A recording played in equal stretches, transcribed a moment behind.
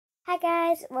Hi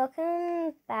guys,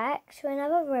 welcome back to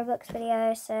another Roblox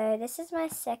video. So this is my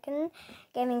second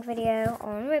gaming video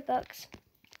on Roblox.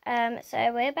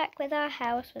 So we're back with our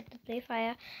house with the blue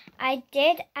fire. I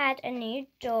did add a new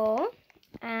door,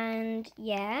 and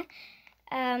yeah,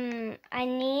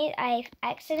 I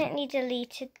accidentally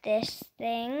deleted this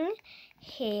thing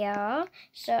here,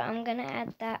 so I'm gonna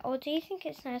add that. Or do you think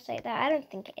it's nice like that? I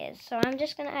don't think it is, so I'm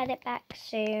just gonna add it back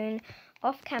soon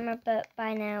off camera, but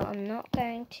by now I'm not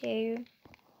going to.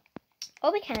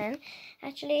 Or we can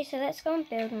actually, so let's go on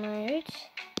build mode.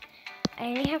 I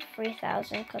only have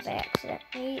 3,000 because I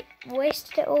accidentally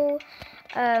wasted it all.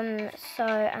 So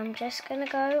I'm just gonna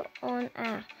go on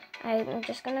I'm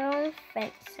just gonna go on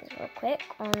fences real quick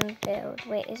on build.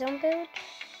 Wait, is it on build?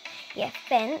 Yeah,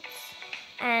 fence.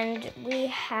 And we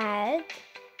had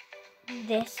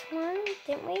this one,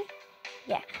 didn't we?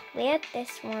 Yeah, we had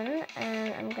this one,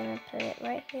 and I'm gonna put it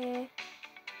right here.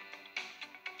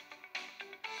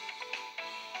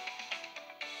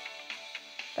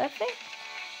 Perfect?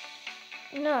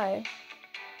 No.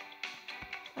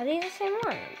 Are these the same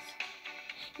ones?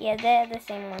 Yeah, they're the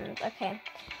same ones. Okay.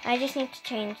 I just need to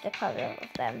change the color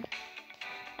of them.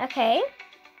 Okay.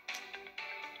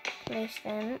 Place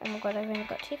them. Oh my god, I've only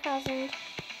got 2,000.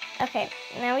 Okay,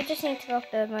 now we just need to go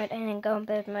off build mode and then go on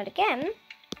build mode again.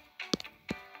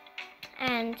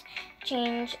 And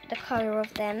change the color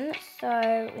of them.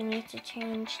 So we need to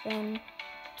change them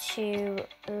to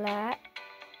black.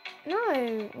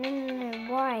 No,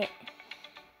 white.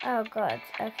 Oh god,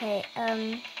 okay,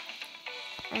 I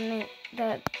meant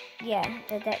the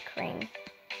deck ring.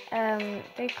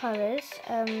 3 colors,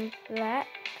 black,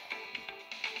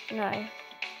 no,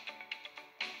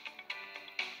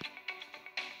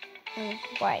 and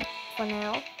white for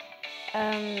now.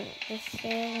 This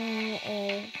thing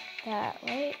is that,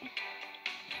 right?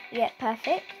 Yeah,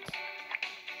 perfect.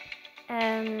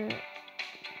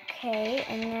 Okay,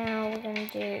 and now we're gonna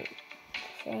do the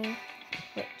thing,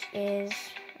 which is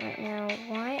right now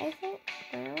white, I think.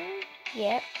 Brown?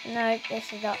 Yep. No,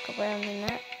 this is darker brown than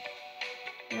that.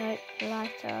 No,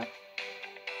 lighter.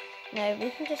 No,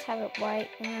 we can just have it white.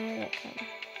 Like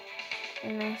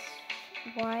a nice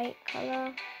white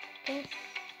color. This.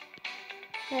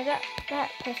 No, that's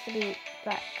supposed to be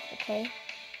black. Okay.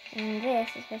 And this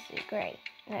is supposed to be grey.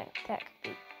 No, that could be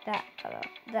that color.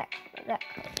 That color.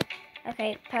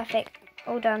 Okay, perfect.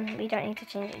 All done. We don't need to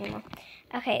change it anymore.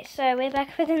 Okay, so we're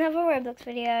back with another Roblox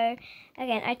video.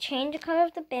 Again, I changed the color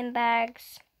of the bin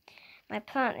bags. My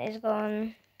plant is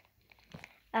gone.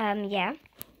 Yeah.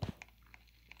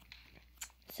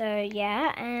 So,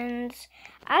 yeah, and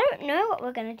I don't know what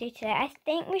we're going to do today. I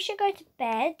think we should go to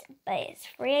bed, but it's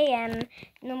 3 a.m.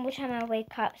 normal time I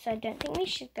wake up, so I don't think we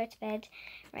should go to bed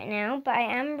right now. But I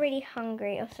am really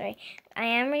hungry. Oh, sorry. I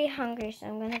am really hungry, so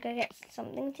I'm going to go get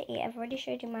something to eat. I've already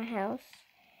showed you my house.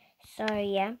 So,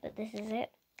 yeah, but this is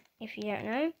it, if you don't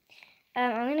know.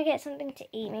 I'm going to get something to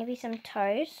eat, maybe some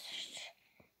toast.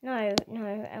 No, I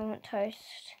want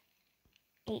toast.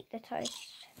 Eat the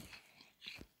toast.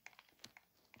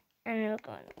 And we're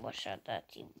going to wash our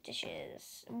dirty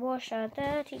dishes. Wash our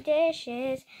dirty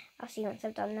dishes. I'll see you once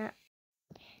I've done that.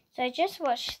 So I just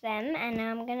washed them, and now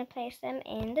I'm going to place them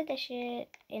in the dishes,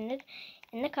 in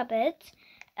the cupboard.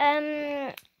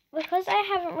 Because I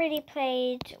haven't really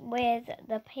played with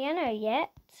the piano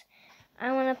yet,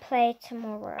 I want to play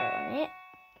tomorrow on it.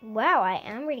 Wow, I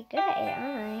am really good at it,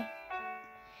 aren't I?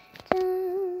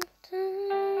 Dun,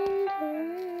 dun,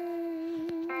 dun.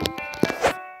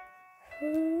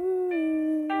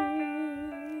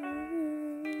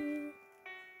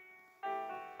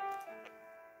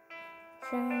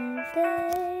 Some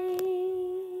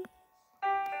days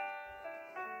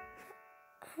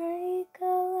I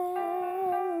go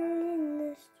out in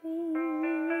the street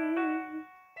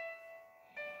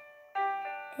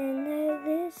and I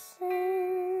listen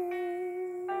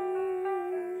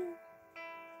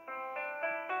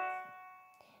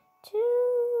to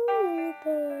the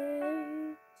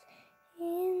birds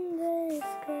in the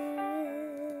sky.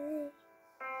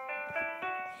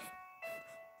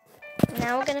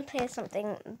 Now we're going to play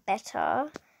something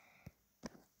better.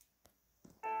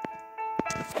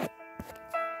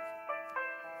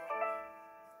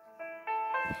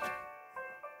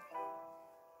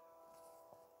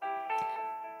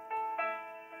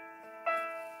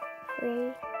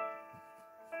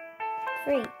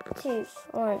 Three, 2,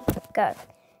 1, go.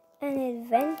 An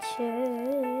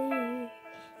adventure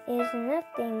is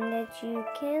nothing that you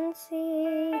can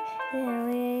see and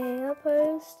we're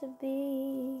supposed to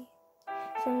be.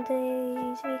 Some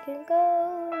days we can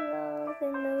go along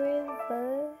in the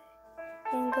river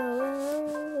and go along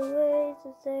the ways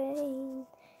of saying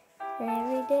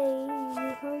Every day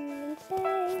you come and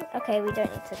stay. Okay, we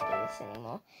don't need to do this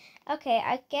anymore. Okay,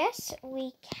 I guess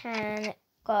we can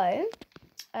go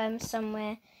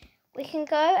somewhere. We can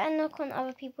go and knock on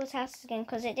other people's houses again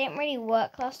because it didn't really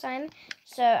work last time.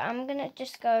 So I'm gonna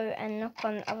just go and knock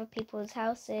on other people's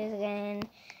houses again.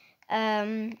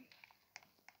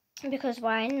 Because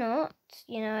why not?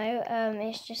 You know,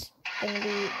 it's just gonna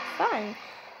be fun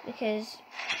because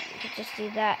you could just do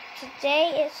that.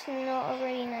 Today it's not a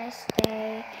really nice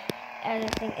day. I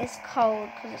don't think it's cold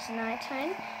because it's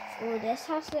nighttime. Oh, this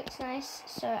house looks nice,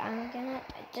 so I'm gonna,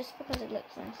 just because it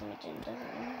looks nice, Imogen doesn't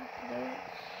really have to do it.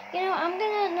 You know, I'm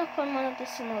gonna knock on one of the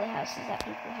smaller houses that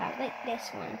people have, like this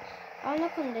one. I'll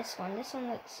knock on this one. This one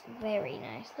looks very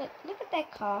nice. Look at their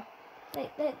car.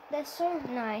 Like, they're so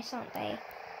nice, aren't they?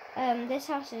 This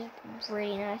house is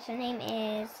really nice. Her name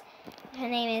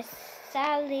is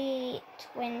Sally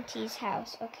 20's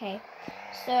house. Okay,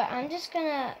 so I'm just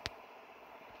gonna,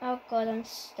 oh god, I'm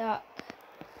stuck.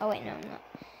 Oh wait, no, I'm not.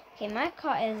 Okay, my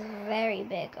car is very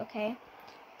big, okay?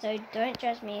 So don't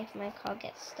judge me if my car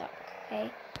gets stuck,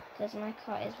 okay? Because my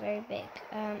car is very big.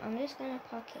 I'm just gonna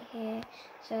park it here.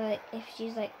 So like, if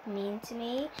she's like mean to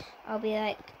me, I'll be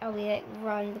like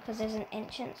run, because there's an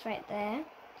entrance right there.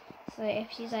 So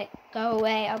if she's like, go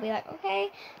away, I'll be like, okay.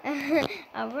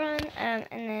 I'll run, and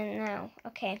then now,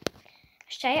 okay.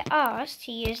 Should I ask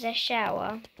to use their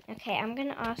shower? Okay, I'm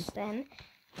gonna ask them.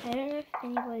 I don't know if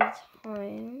anybody's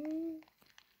home,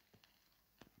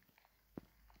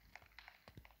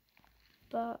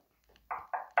 but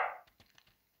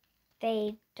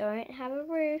they don't have a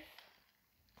roof.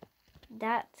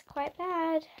 That's quite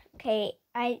bad. Okay,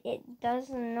 it does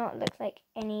not look like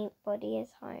anybody is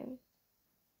home.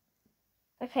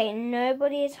 Okay,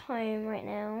 nobody is home right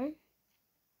now.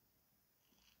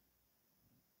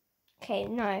 Okay,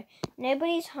 no,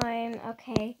 nobody's home.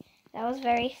 Okay, that was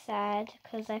very sad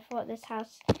because I thought this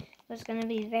house was going to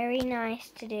be very nice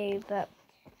to do, but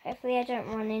hopefully I don't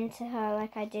run into her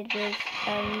like I did with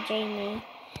Jamie,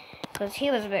 because he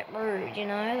was a bit rude, you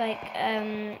know, like,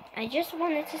 I just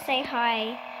wanted to say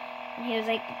hi, and he was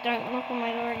like, don't knock on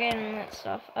my door again and that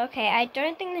stuff. Okay, I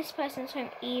don't think this person's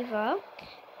home either,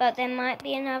 but there might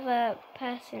be another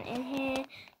person in here,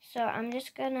 so I'm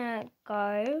just gonna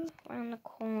go around the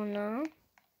corner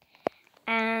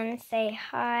and say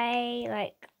hi,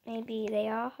 like, maybe they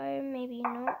are home, maybe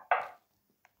not.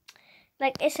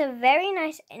 Like, it's a very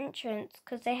nice entrance,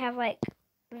 because they have, like,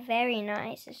 very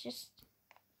nice, it's just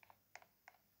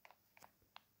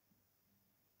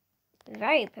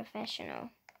very professional.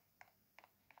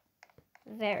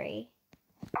 Very.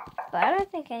 But I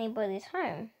don't think anybody's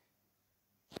home.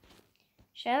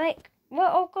 Should I, like,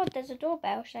 well, oh god, there's a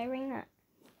doorbell. Should I ring that?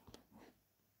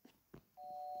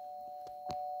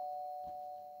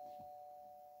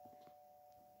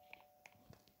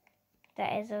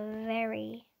 That is a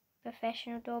very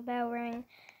professional doorbell ring.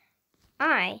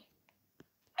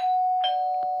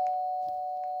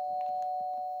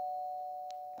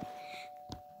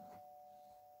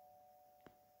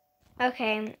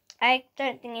 Okay, I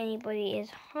don't think anybody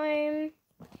is home.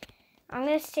 I'm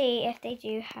going to see if they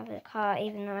do have a car,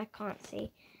 even though I can't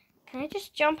see. Can I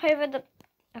just jump over the...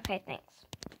 Okay, thanks.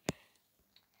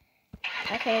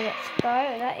 Okay, let's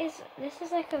go. This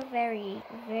is like a very,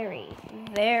 very,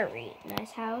 very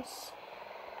nice house.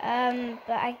 But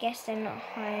I guess they're not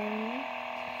home.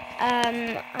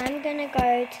 I'm going to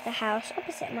go to the house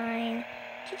opposite mine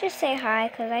to just say hi,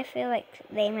 because I feel like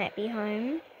they might be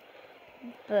home,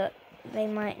 but they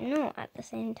might not at the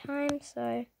same time,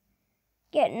 so...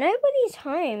 Yeah, nobody's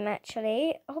home,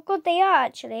 actually. Oh, God, they are,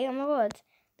 actually. Oh, my God.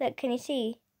 Look, can you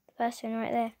see the person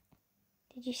right there?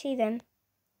 Did you see them?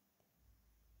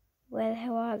 Where the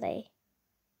hell are they?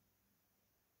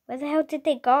 Where the hell did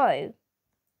they go? What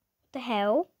the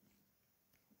hell?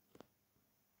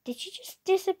 Did she just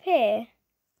disappear?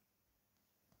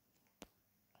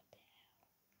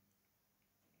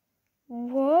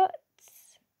 What?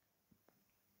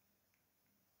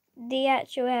 The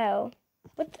actual hell?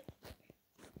 What the...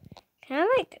 Can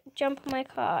I, like, jump on my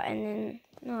car and then...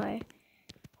 No.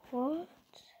 What?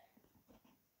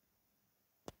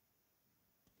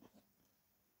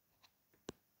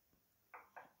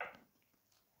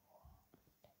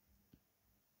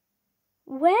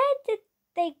 Where did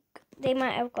they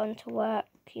might have gone to work,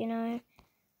 you know?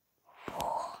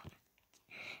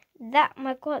 That,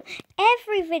 my God,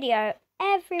 every video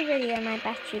my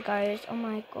battery goes. Oh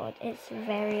my God, it's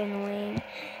very annoying.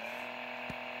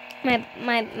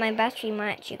 My battery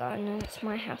might actually go. No, it's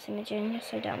my house, Imogen. You're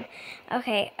so dumb.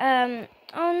 Okay, oh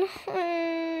no.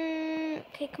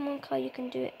 Okay, come on, Carl, you can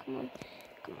do it. Come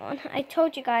on. I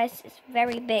told you guys, it's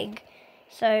very big.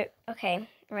 So, okay,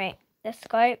 right. Let's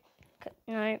go.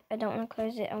 No, I don't want to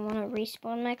close it. I want to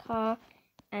respawn my car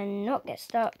and not get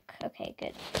stuck. Okay,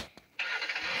 good.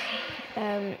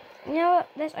 You know what?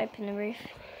 Let's open the roof.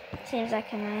 Seems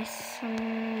like a nice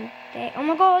day. Oh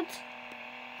my god!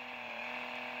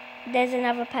 There's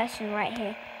another person right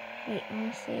here. Wait, let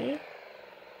me see.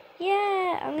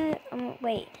 Yeah,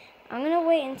 wait. I'm gonna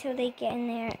wait until they get in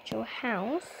their actual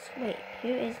house. Wait, who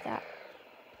is that?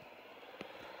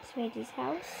 Sweetie's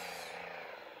house?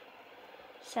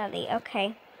 Sally,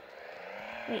 okay.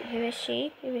 Wait, who is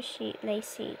she? Who is she?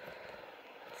 Lacey.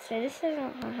 So this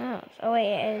isn't her house. Oh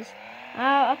wait, it is.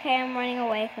 Oh, okay, I'm running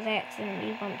away because I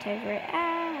accidentally bumped over it.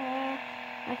 Ah!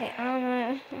 Okay, oh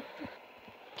no.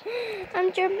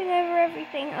 I'm jumping over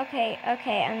everything. Okay,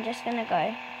 I'm just gonna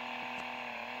go.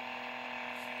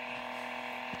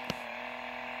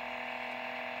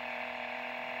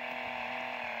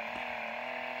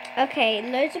 Okay,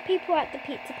 loads of people at the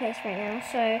pizza place right now,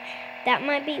 so that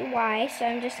might be why. So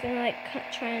I'm just gonna like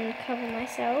try and cover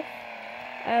myself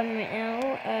right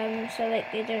now, so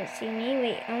like they don't see me.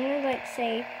 Wait, I'm gonna like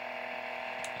say,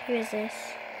 who is this?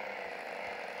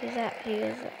 Who's that? Who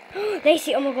is that?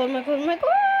 Lacey! Oh my god! Oh my god! Oh my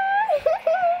god!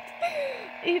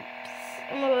 Oops!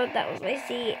 Oh my god! That was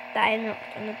Lacey. That I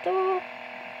knocked on the door.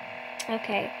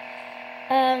 Okay.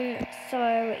 So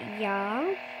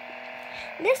yeah.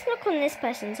 Let's look on this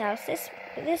person's house.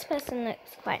 This person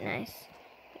looks quite nice,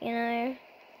 you know.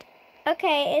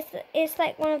 Okay, it's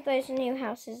like one of those new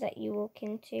houses that you walk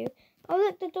into. Oh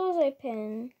look, the door's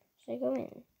open. Should I go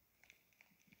in?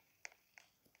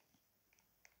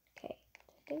 Okay,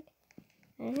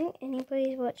 I don't think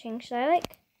anybody's watching. Should I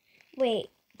like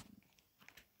wait?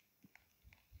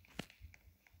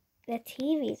 The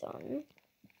TV's on.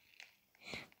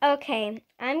 Okay,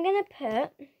 I'm gonna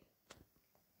put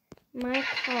my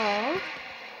car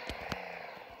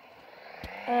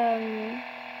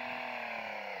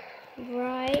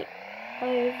right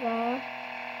over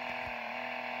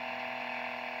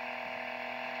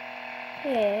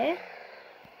here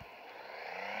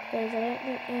because I don't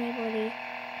think anybody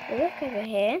will look over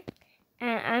here,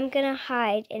 and I'm gonna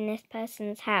hide in this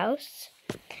person's house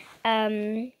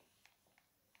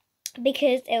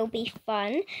because it'll be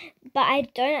fun. But I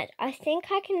think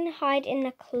I can hide in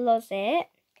the closet.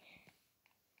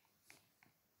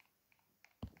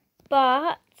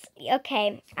 But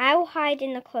okay, I will hide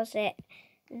in the closet.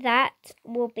 That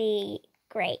will be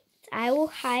great. I will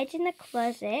hide in the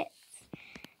closet,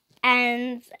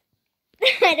 and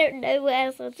I don't know what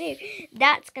else I'll do.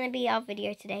 That's going to be our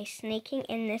video today, sneaking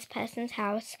in this person's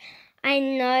house. I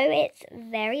know it's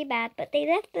very bad, but they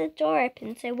left the door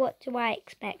open, so what do I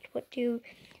expect? What do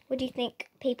you think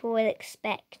people will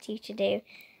expect you to do?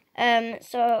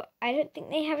 So I don't think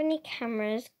they have any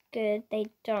cameras. Good, they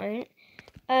don't.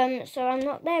 So I'm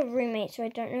not their roommate, so I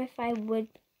don't know if I would.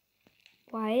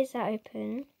 Why is that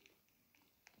open?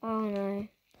 Oh no.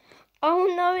 Oh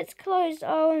no, it's closed.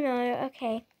 Oh no,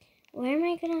 okay. Where am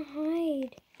I gonna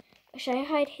hide? Should I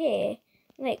hide here?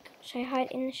 Like, should I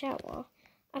hide in the shower?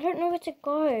 I don't know where to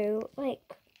go. Like,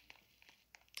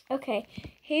 okay.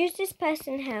 Who's this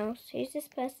person's house? Who's this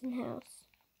person's house?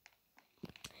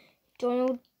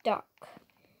 Donald Duck.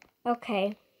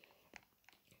 Okay.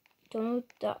 Donald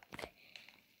Duck.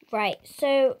 Right,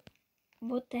 so,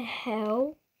 what the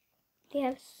hell? They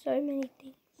have so many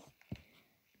things.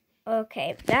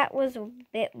 Okay, that was a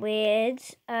bit weird.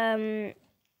 But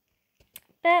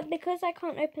because I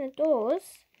can't open the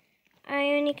doors,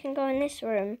 I only can go in this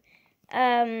room.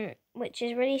 Which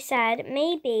is really sad.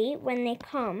 Maybe when they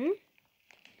come,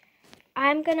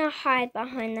 I'm gonna hide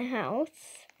behind the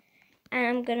house and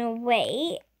I'm gonna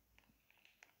wait.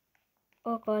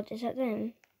 Oh god, is that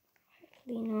them?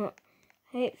 Hopefully not.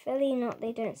 Hopefully not.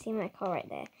 They don't see my car right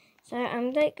there. So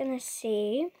I'm like gonna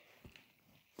see.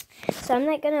 So I'm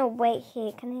like gonna wait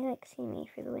here. Can they like see me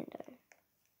through the window?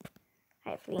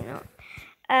 Hopefully not.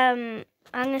 I'm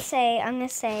gonna say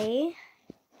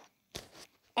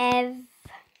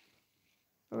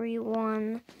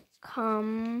everyone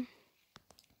come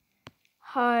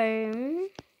home.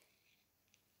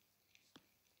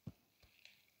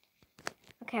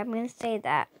 Okay, I'm gonna say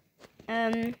that.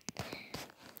 I'm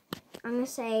gonna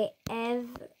say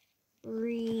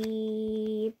everybody.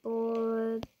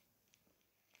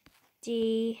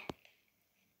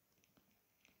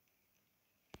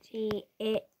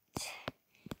 It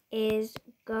is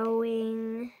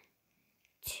going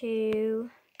to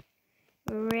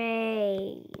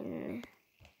rain.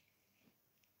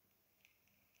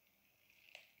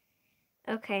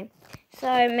 Okay,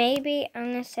 so maybe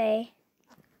I'm gonna say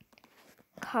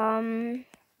come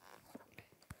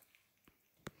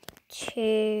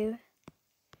to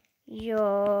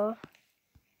your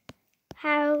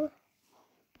house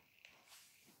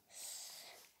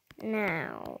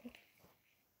now.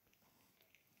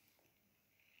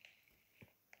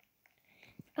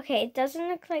 Okay, it doesn't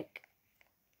look like...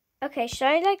 Okay, should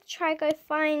I like try go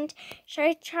find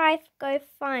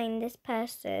this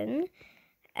person,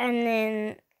 and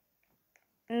then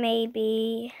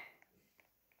maybe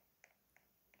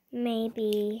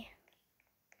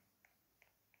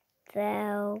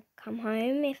they'll come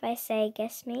home if I say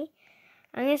guess me.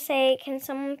 I'm gonna say, can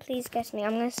someone please guess me?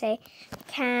 I'm gonna say,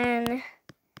 can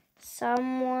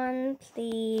someone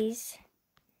please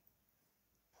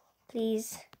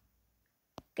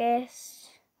guess?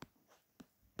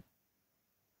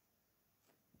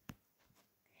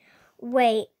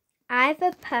 Wait, I have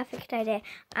a perfect idea.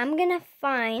 I'm gonna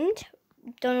find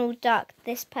Donald Duck,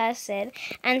 this person,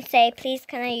 and say, please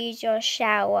can I use your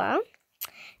shower?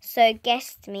 So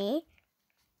guessed me.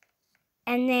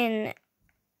 And then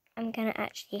I'm gonna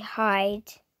actually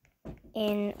hide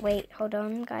in... Wait, hold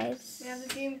on, guys. We have a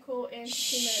Zoom call in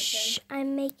 15 minutes then.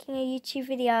 I'm making a YouTube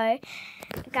video.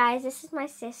 Guys, this is my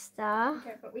sister.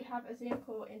 Okay, but we have a Zoom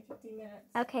call in 15 minutes.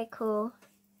 Okay, cool.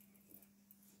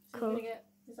 So Cool.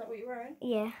 Is that what you're wearing?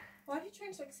 Yeah. Why have you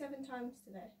changed like 7 times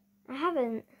today? I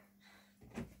haven't.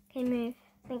 Okay, move.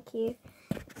 Thank you.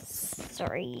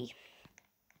 Sorry.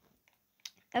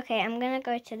 Okay, I'm gonna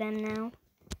go to them now.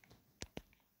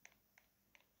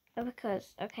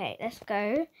 Because, okay, let's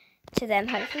go to them.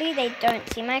 Hopefully they don't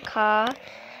see my car,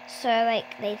 so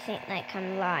like they think like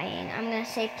I'm lying. I'm gonna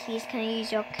say, please can I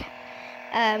use your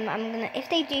if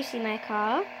they do see my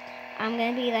car, I'm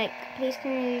gonna be like, please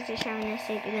can I use your shower? And they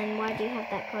say, then why do you have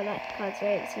that car? That car's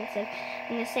very expensive.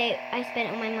 I'm gonna say, I spent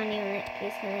all my money on it,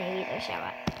 please can I use your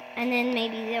shower? And then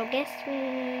maybe they'll guess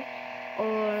me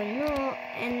or not,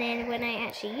 and then when I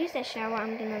actually use their shower,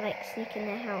 I'm gonna like sneak in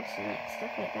their house and like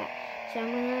stuff like that. So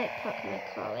I'm gonna like park my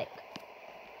car like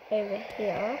over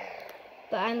here.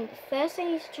 But first I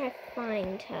need to try to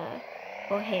find her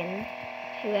or him,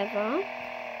 whoever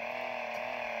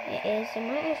it is. It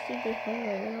might actually be home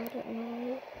right now, I don't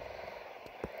know.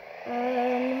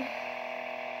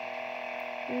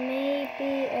 Maybe,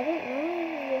 I don't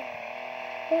know.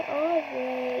 Where are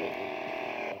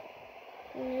they?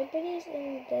 Nobody's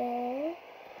in there.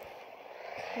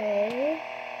 Okay.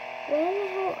 Where the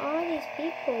hell are these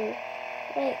people?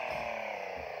 Like,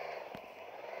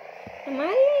 am I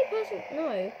the only person?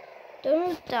 No.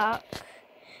 Donald Duck.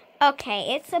 Okay,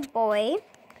 it's a boy.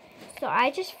 So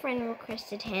I just friend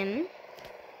requested him.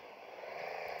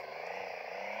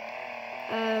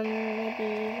 Maybe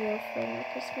he'll friend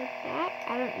request me back.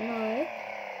 I don't know.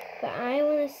 But I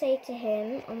want to say to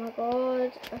him, oh my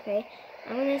god. Okay,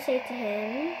 I'm going to say to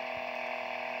him,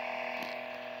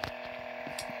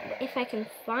 if I can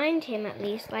find him at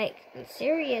least, like,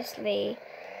 seriously.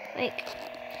 Like,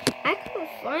 I can't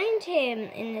find him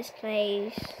in this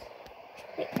place.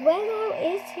 Like, where the hell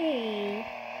is he?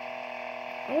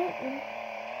 I don't know.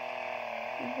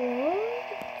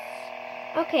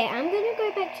 What? Okay, I'm gonna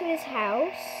go back to his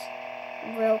house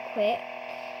real quick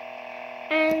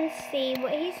and see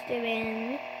what he's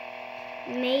doing.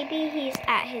 Maybe he's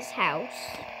at his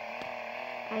house.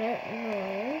 I don't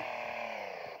know.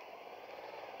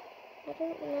 I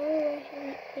don't know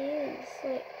where he is.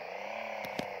 Like,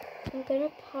 I'm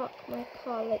gonna park my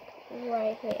car like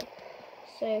right here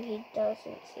so he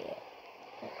doesn't see it.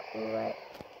 Like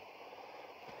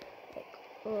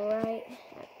right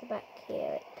at the back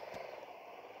here. Like,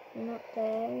 not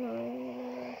there,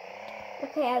 no.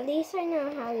 Okay, at least I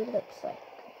know how he looks like.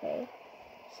 Okay,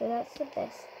 so that's the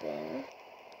best thing.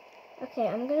 Okay,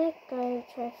 I'm gonna go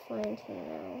try to find him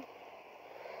now.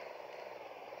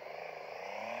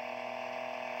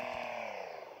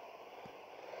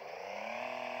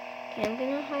 Okay, I'm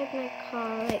gonna hide my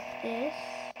car like this,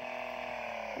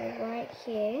 right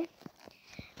here,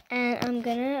 and I'm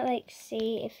gonna like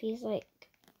see if he's like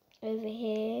over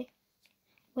here.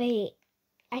 Wait,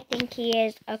 I think he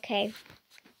is. Okay,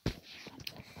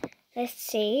 let's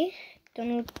see.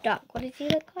 Donald Duck, what does he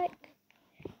look like?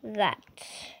 That.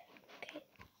 Okay.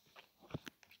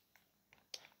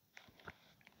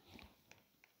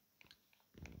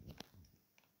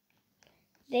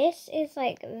 This is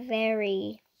like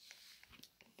very,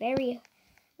 I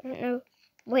don't know.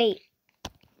 Wait,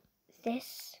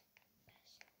 this.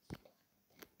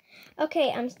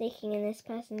 Okay, I'm sneaking in this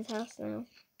person's house now.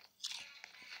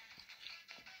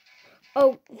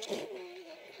 Oh.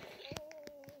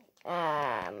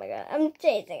 Oh my god, I'm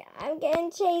chasing. I'm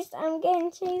getting chased. Oh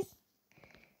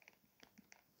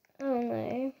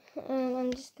no.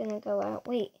 I'm just gonna go out.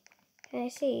 Wait, can I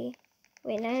see?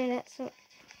 Wait, no, that's not.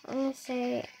 I'm gonna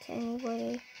say to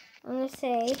anybody, I'm gonna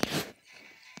say,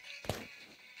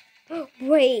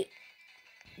 wait,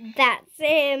 that's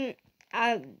him.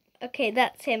 Okay,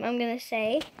 that's him. I'm gonna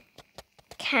say,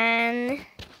 can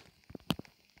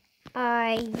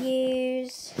I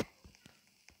use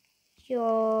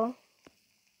your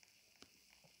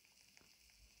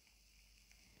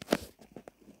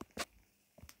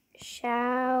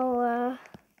shower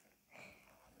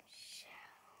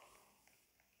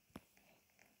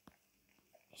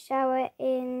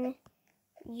in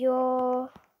your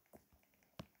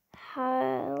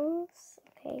house?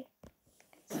 Okay.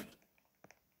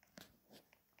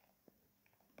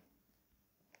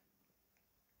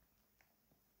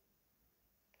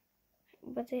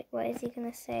 What is he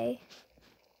gonna say?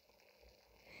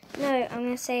 No, I'm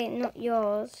gonna say not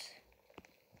yours.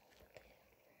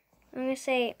 I'm gonna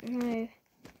say no,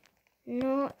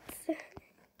 not.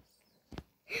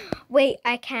 Wait,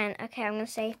 I can. Okay, I'm gonna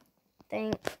say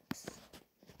thanks.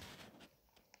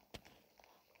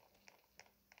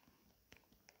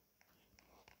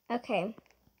 Okay.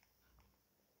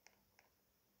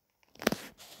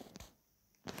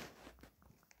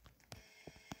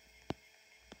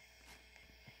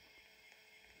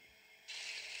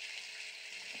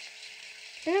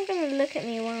 They're not gonna look at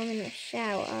me while I'm in the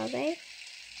shower, are they?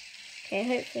 Okay,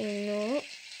 hopefully not.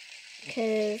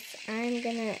 Because I'm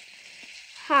gonna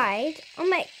hide on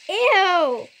my...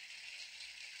 Ew!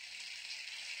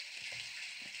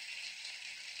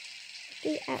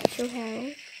 The actual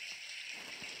hell.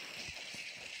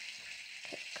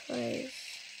 Okay, close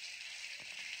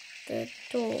the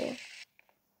door. Okay.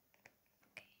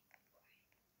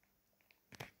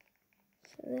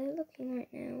 So they're looking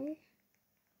right now.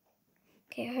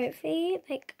 Okay, hopefully,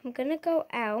 like, I'm gonna go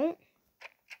out.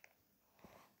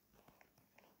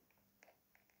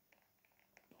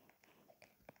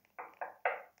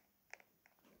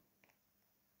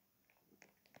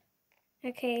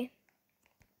 Okay.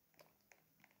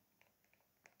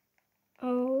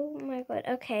 Oh my god,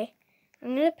 okay.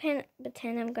 I'm gonna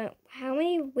pretend I'm going... How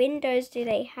many windows do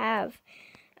they have?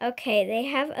 Okay, they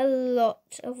have a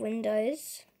lot of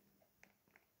windows.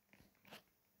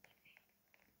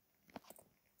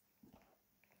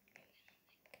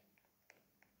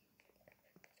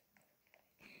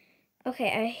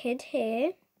 Okay, I hid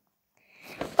here.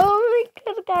 Oh my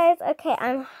god, guys. Okay,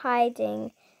 I'm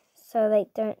hiding so they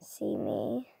don't see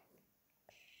me.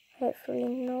 Hopefully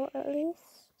not, at least.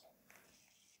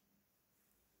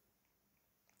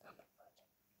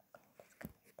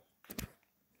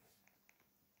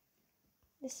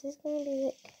 This is gonna be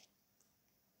like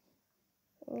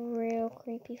real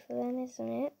creepy for them, isn't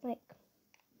it? Like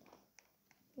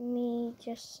me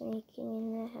just sneaking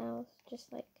in their house,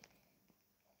 just like...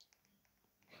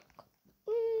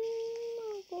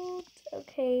 Oh my god.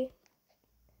 Okay.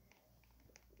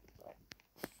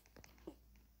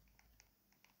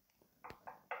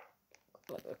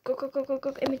 Go, go, go, go,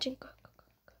 go, Imogen, go, go, go, go, Imogen.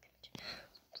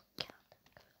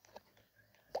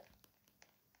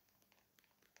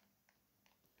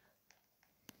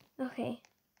 Okay.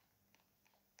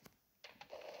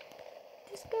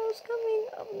 This girl's coming.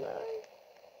 Oh no.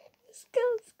 This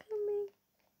girl's coming.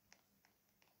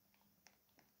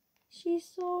 She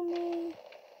saw me.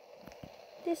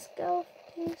 This girl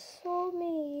fucking saw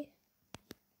me.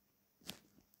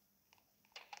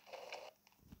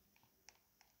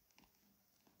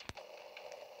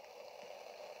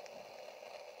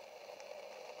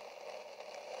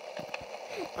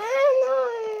 Oh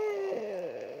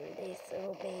no! They saw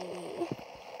me.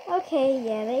 Okay,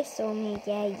 yeah, they saw me.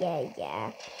 Yeah, yeah,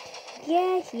 yeah.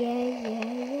 Yeah, yeah, yeah,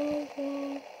 yeah,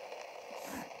 yeah.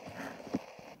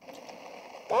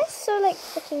 They're so, like,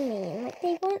 freaking mean. Like,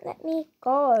 they won't let me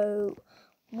go.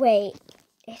 Wait,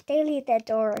 if they leave their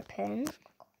door open...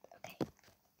 Okay.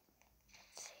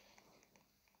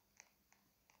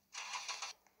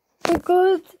 Oh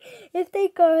god, if they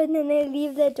go and then they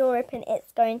leave their door open,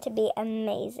 it's going to be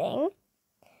amazing.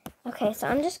 Okay, so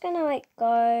I'm just gonna, like,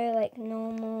 go, like,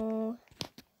 normal.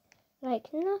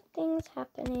 Like, nothing's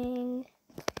happening.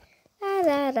 Da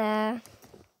da da.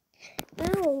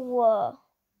 Ow.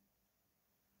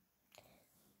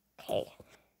 Okay,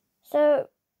 so,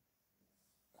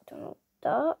 Donald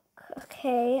Duck.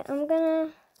 Okay, I'm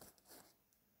gonna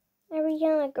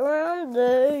Ariana Grande.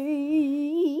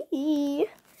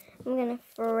 I'm gonna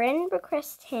friend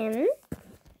request him.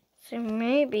 So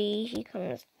maybe he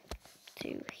comes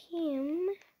to him.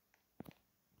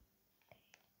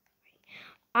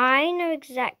 I know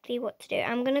exactly what to do.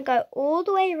 I'm gonna go all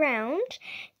the way around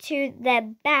to their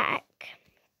back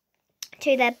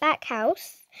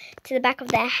house, to the back of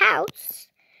their house.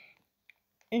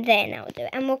 then I'll do it.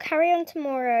 And we'll carry on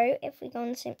tomorrow if we go on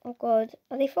the same. Oh God,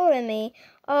 are they following me?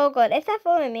 Oh God, if they're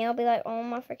following me, I'll be like, oh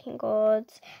my freaking God.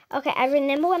 Okay, I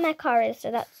remember where my car is,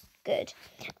 so that's good.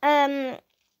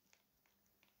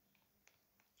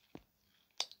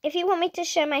 If you want me to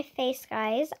show my face,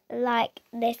 guys, like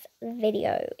this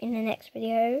video in the next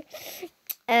video.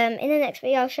 In the next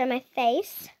video, I'll show my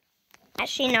face.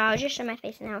 Actually, no, I'll just show my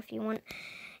face now if you want.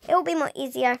 It will be more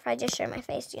easier if I just show my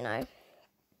face, you know.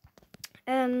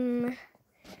 Okay.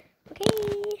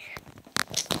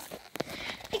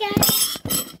 Hey guys.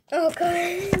 Oh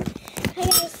God. Hey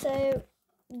guys, so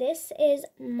this is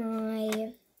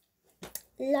my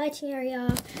lighting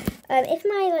area. If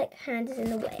my hand is in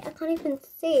the way, I can't even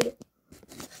see.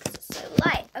 It's so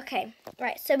light. Okay,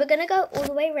 right. So we're gonna go all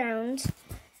the way around.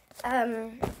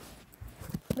 We're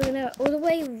gonna go all the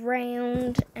way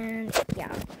around, and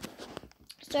yeah.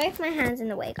 Sorry if my hand's in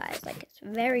the way, guys. Like, it's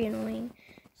very annoying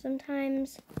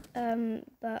sometimes.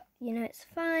 But you know, it's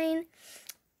fine.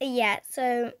 Yeah.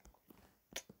 So.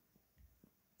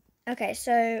 Okay,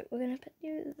 so we're gonna put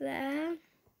you there.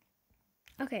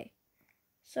 Okay,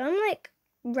 so I'm like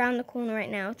round the corner right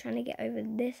now, trying to get over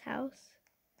this house.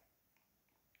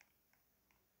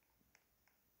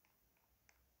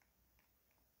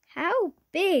 How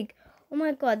big? Oh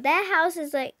my God, their house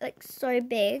is like so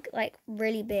big, like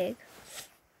really big.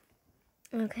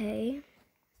 Okay.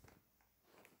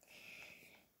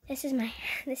 This is my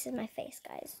face,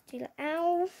 guys. Do you like,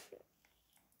 ow?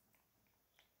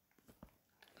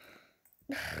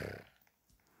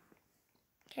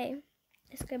 Okay,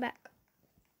 let's go back.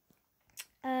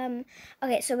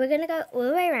 Okay, so we're gonna go all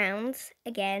the way around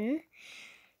again.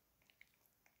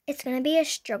 It's gonna be a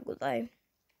struggle though.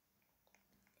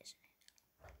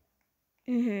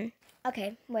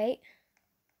 Okay, wait.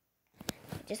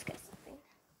 Just get something.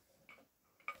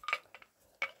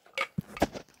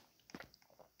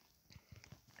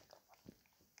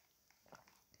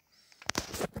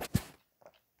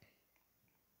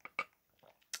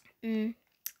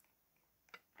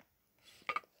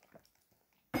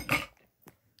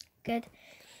 Good.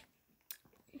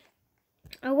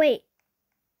 Oh wait.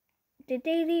 Did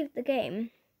they leave the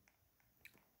game?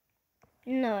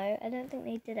 No, I don't think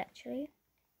they did actually.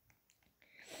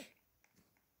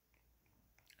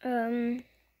 Okay.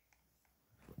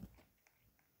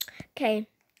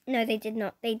 No, they did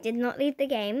not. They did not leave the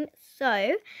game.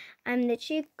 So, I'm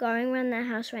literally going around their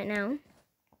house right now.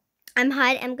 I'm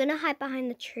gonna hide behind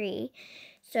the tree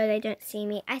so they don't see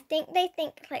me. I think they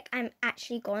think like I'm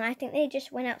actually gone. I think they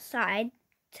just went outside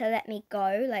to let me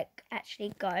go, like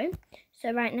actually go.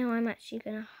 So right now I'm actually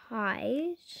gonna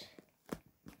hide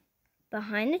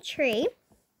behind the tree.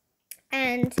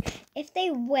 And if they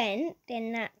went,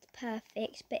 then that's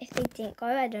perfect. But if they didn't go,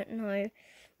 I don't know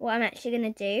what I'm actually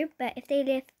gonna do. But if they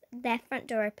leave their front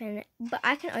door open, but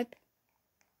I can open.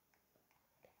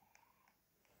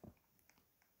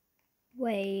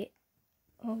 Wait.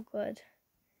 Oh God.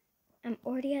 I'm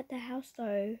already at the house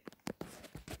though.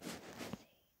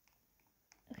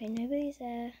 Okay, nobody's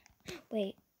there.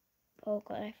 Wait. Oh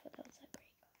God, I thought that was that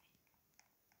green guy.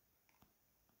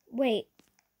 Wait.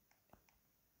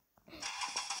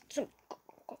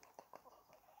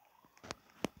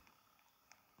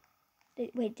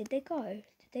 Wait, did they go? Did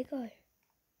they go?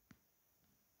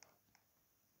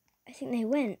 I think they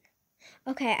went.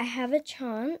 Okay, I have a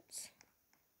chance.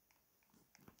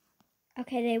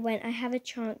 Okay, they went. I have a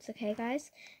chance, okay, guys?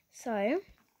 So.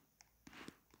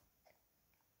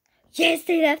 Yes,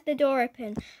 they left the door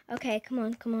open. Okay, come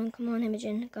on, come on, come on,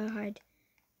 Imogen. Go hide.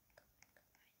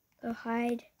 Go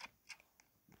hide.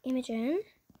 Imogen.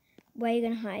 Where are you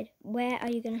going to hide? Where are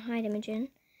you going to hide, Imogen?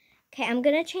 Okay, I'm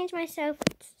going to change myself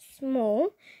small.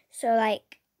 So,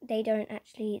 like, they don't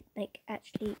actually,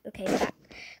 okay, back.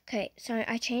 Okay, so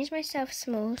I changed myself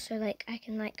small so, like, I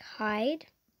can, like, hide.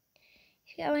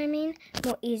 You get what I mean?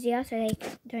 More easier, so they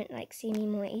don't, like, see me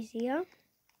more easier.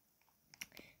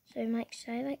 So, like,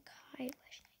 should I, like, hide?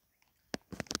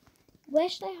 Where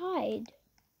should I hide?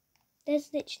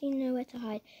 There's literally nowhere to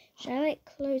hide. Should I, like,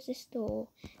 close this door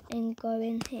and go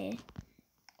in here?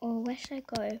 Or where should I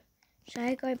go? Should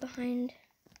I go behind?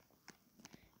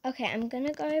 Okay, I'm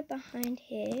gonna go behind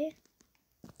here.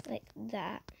 Like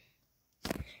that.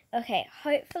 Okay,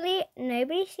 hopefully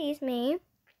nobody sees me.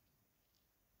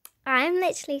 I'm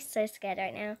literally so scared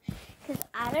right now. Because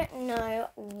I don't know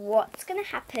what's gonna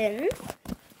happen.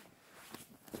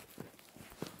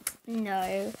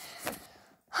 No.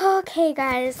 Okay,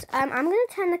 guys. I'm gonna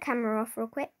turn the camera off real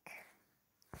quick.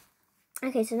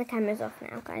 Okay, so the camera's off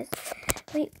now, guys.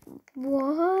 Wait,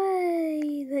 why?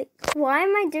 Like, why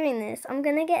am I doing this? I'm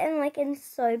gonna get in, like, in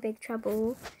so big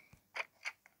trouble.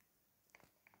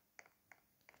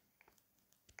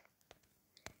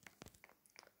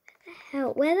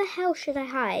 hell? Where the hell should I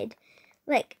hide?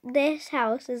 Like, this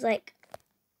house is like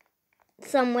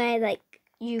somewhere like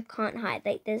you can't hide.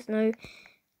 Like, there's no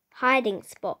hiding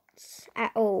spots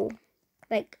at all.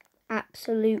 Like,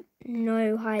 absolute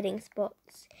no hiding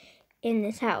spots in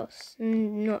this house.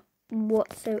 Not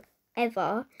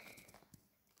whatsoever.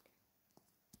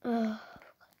 Oh, for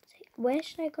God's sake. Where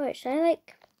should I go? Should I,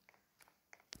 like...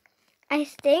 I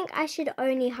think I should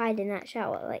only hide in that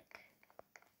shower, like...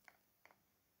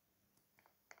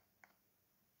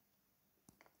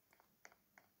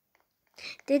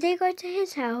 Did they go to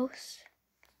his house?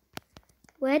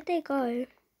 Where'd they go?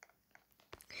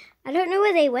 I don't know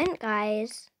where they went,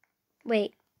 guys.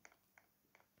 Wait.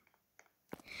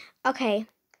 Okay.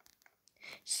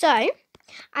 So,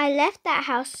 I left that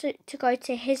house to go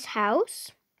to his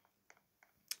house.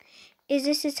 Is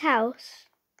this his house?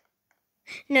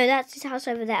 No, that's his house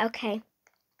over there. Okay.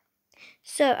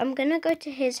 So, I'm going to go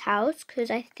to his house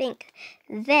because I think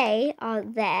they are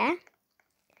there.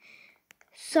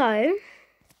 So...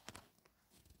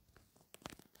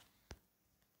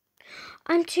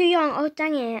 I'm too young. Oh,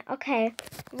 dang it. Okay.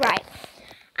 Right.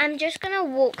 I'm just going to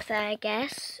walk there, I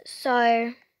guess.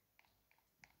 So.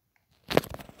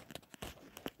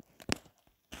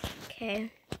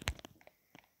 Okay.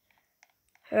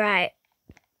 Right.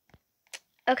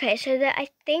 Okay, so I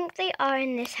think they are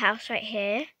in this house right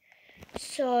here.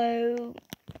 So.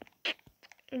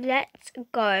 Let's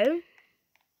go.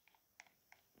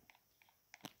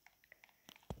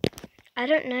 I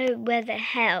don't know where the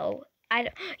hell...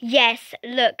 Yes,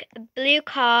 look, blue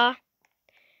car.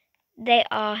 They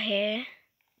are here.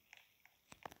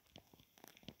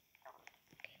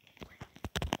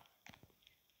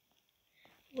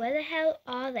 Where the hell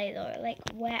are they though? Like,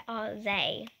 where are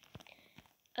they?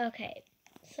 Okay,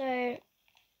 so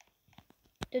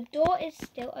the door is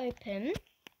still open.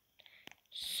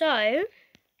 So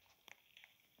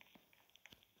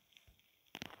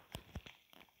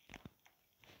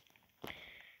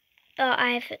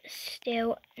I've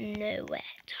still nowhere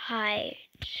to hide.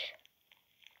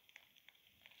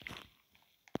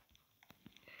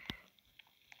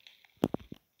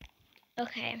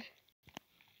 Okay.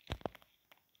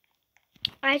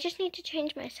 I just need to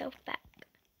change myself back.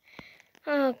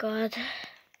 Oh, God.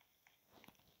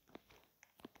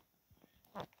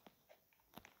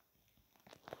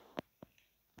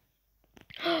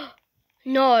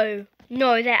 No.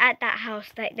 No, they're at that house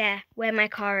right there where my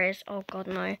car is. Oh, God,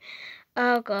 no.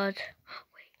 Oh, God.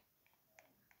 Wait.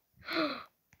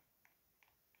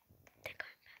 They're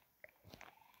going back.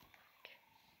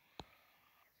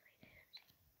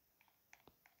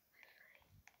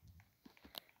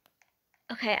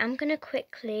 Okay, I'm going to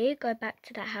quickly go back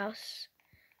to that house.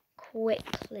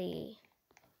 Quickly.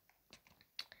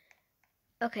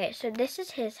 Okay, so this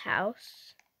is his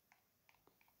house.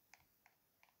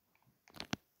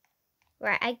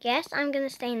 Right, I guess I'm going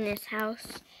to stay in this house.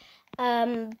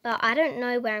 But I don't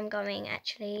know where I'm going,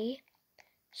 actually.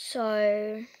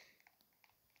 So,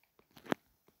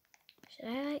 should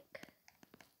I, like...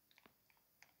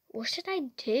 What should I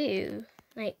do?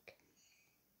 Like...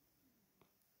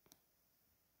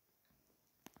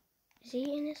 Is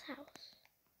he in his house?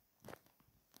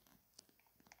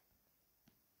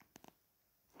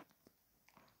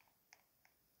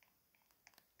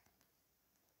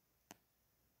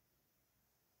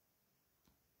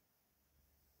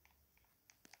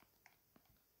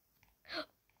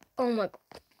 Oh my God.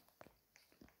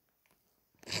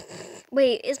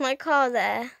 Wait, is my car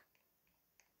there?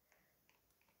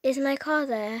 Is my car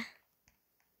there?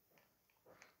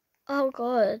 Oh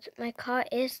God, my car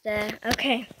is there.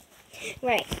 Okay,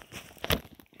 right.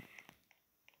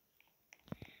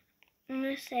 I'm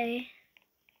gonna say,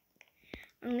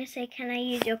 can I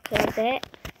use your closet?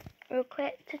 Real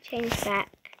quick to change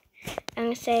back. I'm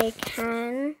gonna say,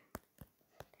 can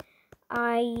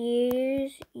I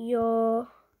use your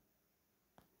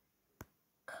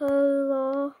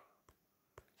closet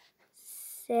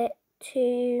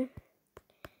to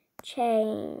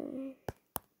change?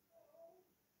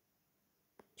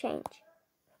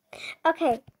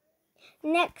 Okay,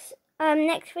 next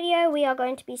video we are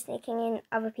going to be sneaking in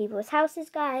other people's houses,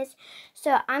 guys.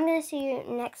 So I'm going to see you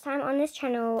next time on this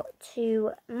channel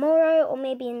tomorrow, or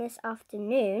maybe in this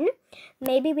afternoon.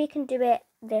 Maybe we can do it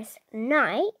this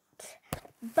night,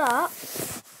 but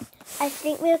I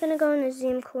think we're going to go on a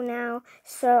Zoom call now.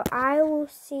 So I will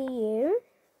see you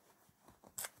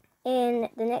in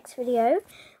the next video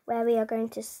where we are going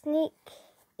to sneak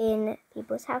in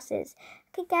people's houses.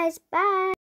 Okay guys, bye!